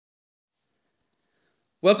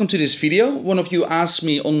Welcome to this video. One of you asked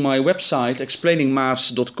me on my website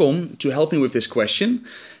explainingmaths.com to help me with this question.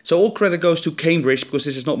 So all credit goes to Cambridge because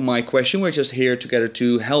this is not my question. We're just here together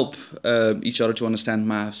to help each other to understand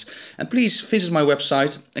maths. And please visit my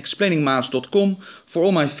website explainingmaths.com for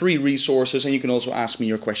all my free resources, and you can also ask me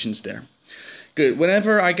your questions there. Good.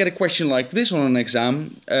 Whenever I get a question like this on an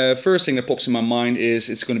exam, first thing that pops in my mind is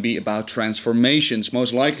it's going to be about transformations,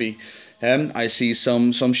 most likely. I see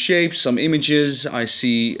some shapes, some images, I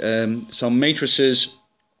see some matrices.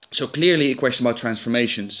 So clearly a question about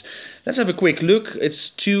transformations. Let's have a quick look.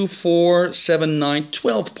 It's 2, 4, 7, 9,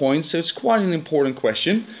 12 points. So it's quite an important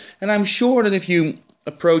question. And I'm sure that if you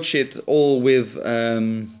approach it all with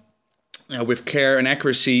care and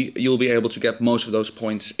accuracy, you'll be able to get most of those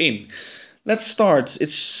points in. Let's start.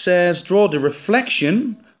 It says draw the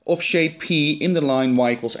reflection of shape P in the line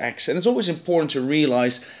y equals x. And it's always important to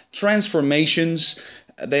realize transformations,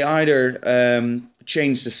 they either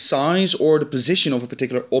change the size or the position of a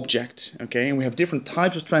particular object. Okay, and we have different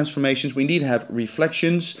types of transformations. We indeed have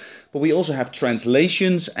reflections, but we also have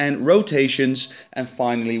translations and rotations, and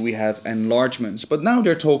finally we have enlargements. But now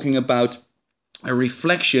they're talking about a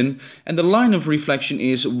reflection, and the line of reflection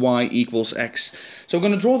is y equals x. So I'm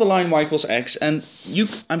going to draw the line y equals x, and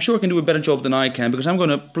I'm sure can do a better job than I can, because I'm going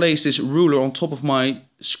to place this ruler on top of my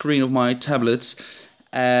screen of my tablet,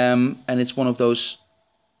 and it's one of those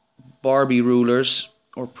Barbie rulers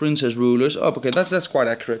or princess rulers. Oh, okay, that's quite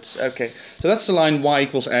accurate. Okay, so that's the line y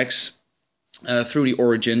equals x through the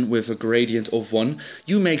origin with a gradient of 1.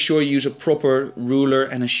 You make sure you use a proper ruler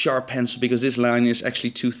and a sharp pencil, because this line is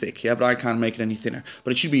actually too thick. Yeah, but I can't make it any thinner.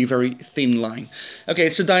 But it should be a very thin line. Okay,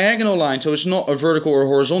 it's a diagonal line, so it's not a vertical or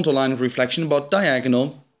horizontal line of reflection, but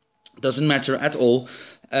diagonal. Doesn't matter at all.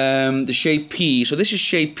 The shape P, so this is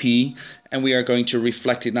shape P, and we are going to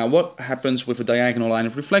reflect it. Now, what happens with a diagonal line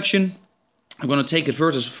of reflection? I'm going to take it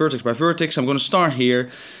vertex by vertex. I'm going to start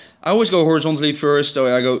here. I always go horizontally first, so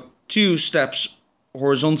I go 2 steps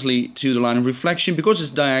horizontally to the line of reflection. Because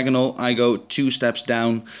it's diagonal, I go 2 steps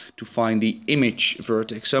down to find the image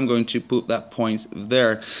vertex. So I'm going to put that point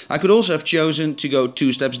there. I could also have chosen to go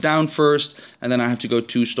 2 steps down first, and then I have to go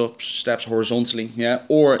 2 steps horizontally. Yeah,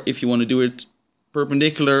 or if you want to do it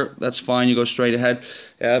perpendicular, that's fine, you go straight ahead.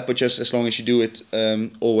 Yeah, but just as long as you do it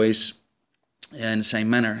always in the same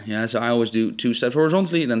manner. Yeah, so I always do 2 steps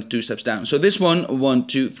horizontally and then 2 steps down. So this one, 1,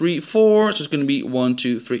 2, 3, 4. So it's going to be 1,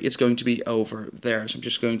 2, 3. It's going to be over there. So I'm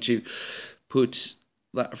just going to put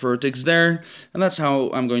that vertex there, and that's how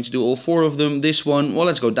I'm going to do all 4 of them. This one, well,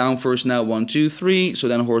 let's go down first now. 1, 2, 3. So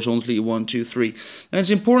then horizontally 1, 2, 3. And it's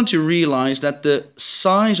important to realize that the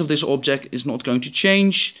size of this object is not going to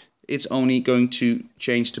change. It's only going to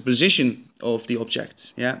change the position of the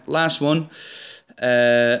object. Yeah, last one.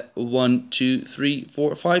 1, 2, 3,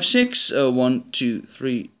 4, 5, 6. 1, 2,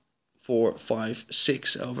 3, 4, 5,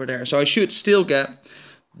 6 over there. So I should still get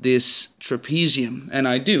this trapezium, and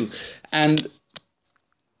I do. And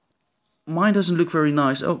mine doesn't look very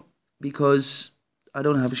nice. Oh, because I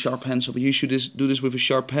don't have a sharp pencil. But you should do this with a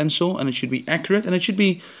sharp pencil, and it should be accurate, and it should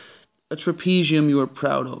be a trapezium you are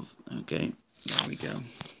proud of. Okay, there we go.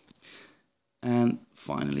 And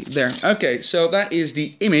finally there. Okay, so that is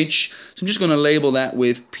the image. So I'm just going to label that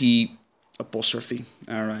with P apostrophe.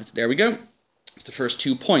 All right, there we go. It's the first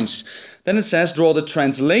 2 points. Then it says draw the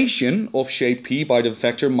translation of shape P by the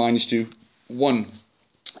vector -2, 1.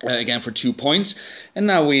 Again for 2 points. And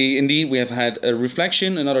now we have had a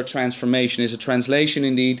reflection. Another transformation is a translation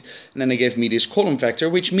indeed. And then they gave me this column vector,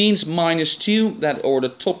 which means -2. That, or the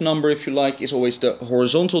top number, if you like, is always the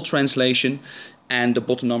horizontal translation, and the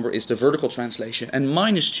bottom number is the vertical translation. And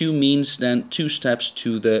 -2 means then 2 steps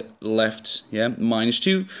to the left. Yeah,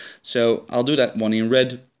 -2. So I'll do that one in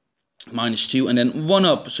red. -2, and then 1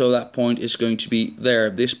 up. So that point is going to be there.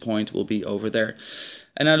 This point will be over there.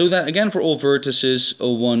 And I'll do that again for all vertices.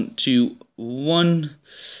 1, 2, 1,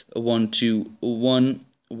 1, 2, 1,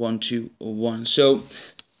 1, 2, 1. So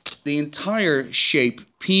the entire shape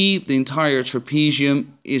P, the entire trapezium,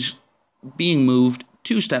 is being moved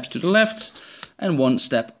 2 steps to the left and 1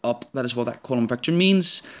 step up. That is what that column vector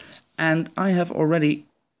means. And I have already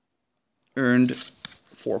earned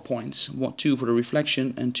 4 points. 2 for the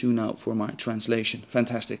reflection and 2 now for my translation.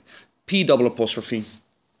 Fantastic. P double apostrophe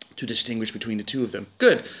to distinguish between the 2 of them.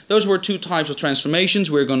 Good. Those were 2 types of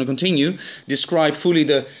transformations. We're going to continue. Describe fully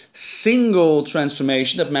the single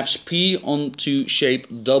transformation that maps P onto shape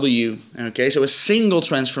W. Okay, so a single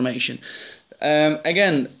transformation.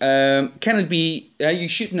 Can it be, you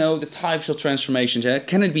should know the types of transformations.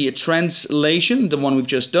 Can it be a translation, the one we've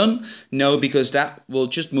just done? No, because that will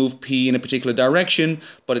just move P in a particular direction,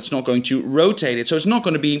 but it's not going to rotate it. So it's not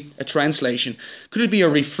going to be a translation. Could it be a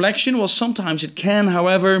reflection? Well, sometimes it can.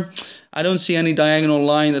 However, I don't see any diagonal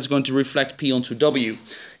line that's going to reflect P onto W.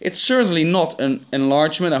 It's certainly not an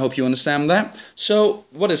enlargement. I hope you understand that. So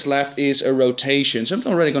what is left is a rotation. So I'm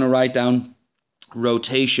already going to write down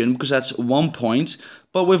rotation because that's 1 point.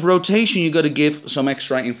 But with rotation, you got to give some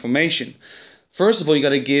extra information. First of all, you got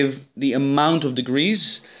to give the amount of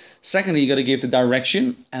degrees. Secondly, you got to give the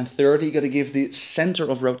direction. And thirdly, you got to give the center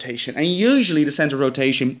of rotation. And usually the center of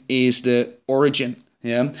rotation is the origin.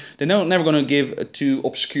 Yeah, they're never going to give a too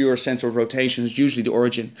obscure center of rotation. It's usually the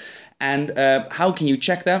origin. And how can you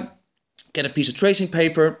check that? Get a piece of tracing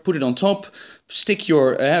paper, put it on top, stick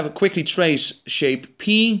your, quickly trace shape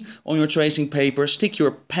P on your tracing paper, stick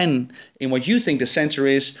your pen in what you think the center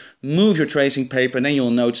is, move your tracing paper, and then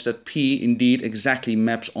you'll notice that P indeed exactly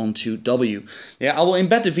maps onto W. Yeah, I will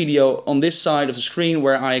embed the video on this side of the screen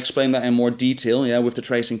where I explain that in more detail, yeah, with the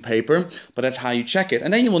tracing paper, but that's how you check it.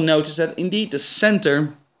 And then you will notice that indeed the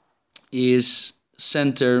center is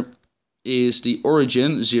the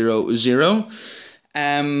origin, 0, 0.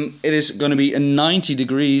 It is going to be a 90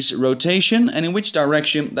 degrees rotation, and in which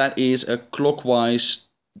direction? That is a clockwise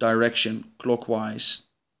direction, clockwise.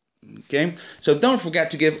 Okay, so don't forget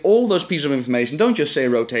to give all those pieces of information. Don't just say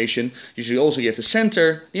rotation. You should also give the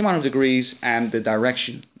center, the amount of degrees, and the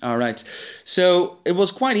direction. All right, so it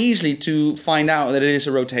was quite easy to find out that it is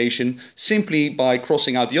a rotation simply by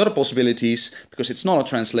crossing out the other possibilities, because it's not a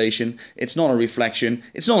translation, it's not a reflection,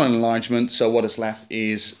 it's not an enlargement. So what is left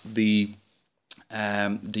is the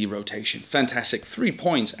rotation. Fantastic. 3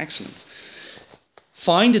 points. Excellent.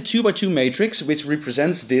 Find the 2x2 matrix which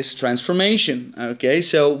represents this transformation. Okay,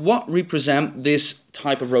 so what represents this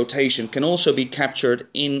type of rotation can also be captured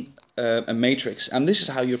in a matrix, and this is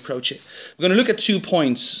how you approach it. We're going to look at 2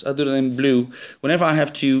 points. I'll do that in blue. Whenever I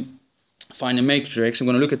have to find a matrix, I'm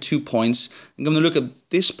going to look at 2 points. I'm going to look at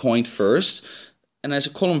this point first, and as a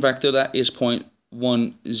column vector that is point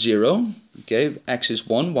 1, 0. Okay, x is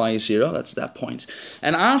 1, y is 0, that's that point.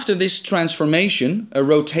 And after this transformation, a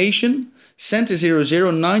rotation, center 0,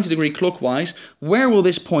 0, 90 degree clockwise, where will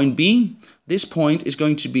this point be? This point is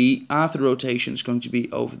going to be, after the rotation, is going to be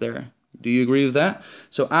over there. Do you agree with that?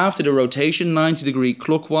 So after the rotation, 90 degree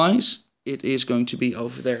clockwise, it is going to be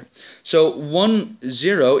over there. So 1,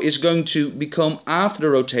 0 is going to become, after the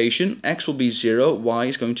rotation, x will be 0, y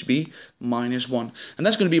is going to be minus 1. And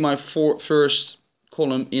that's going to be my first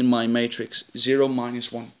column in my matrix, 0,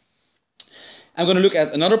 minus 1. I'm going to look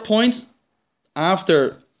at another point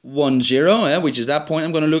after 1, 0, which is that point.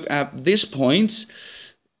 I'm going to look at this point,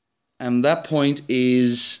 and that point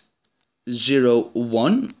is 0,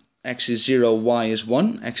 1. X is 0, y is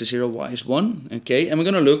 1, x is 0, y is 1, okay, and we're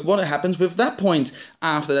going to look what happens with that point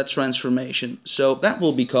after that transformation. So that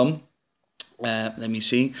will become, let me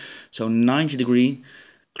see, so 90 degree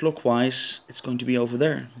clockwise, it's going to be over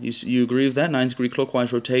there. You agree with that? 90 degree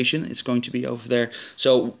clockwise rotation, it's going to be over there.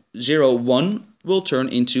 So 0, 1 will turn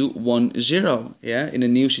into 1, 0. Yeah, in a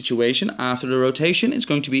new situation after the rotation, it's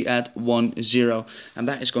going to be at 1, 0, and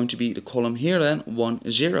that is going to be the column here then, 1,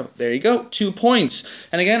 0. There you go, 2 points.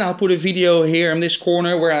 And again, I'll put a video here in this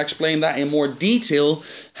corner where I explain that in more detail,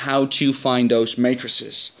 how to find those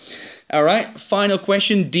matrices. All right, final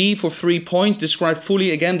question, D for 3 points. Describe fully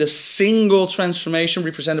again the single transformation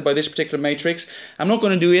represented by this particular matrix. I'm not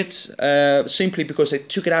going to do it simply because they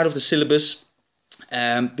took it out of the syllabus.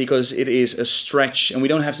 Because it is a stretch and we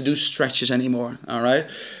don't have to do stretches anymore, all right?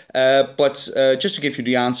 But just to give you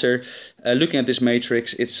the answer, looking at this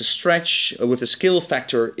matrix, it's a stretch with the scale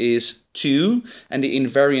factor is 2 and the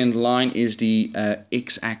invariant line is the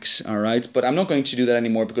x-axis, all right? But I'm not going to do that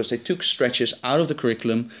anymore because they took stretches out of the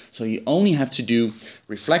curriculum, so you only have to do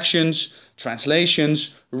reflections,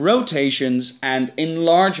 translations, rotations, and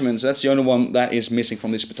enlargements. That's the only one that is missing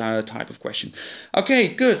from this particular type of question. Okay,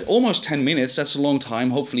 good. Almost 10 minutes. That's a long time.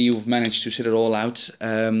 Hopefully you've managed to sit it all out.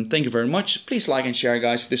 Thank you very much. Please like and share,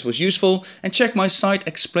 guys, if this was useful. And check my site,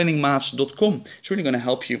 explainingmaths.com. It's really going to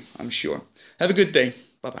help you, I'm sure. Have a good day.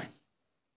 Bye-bye.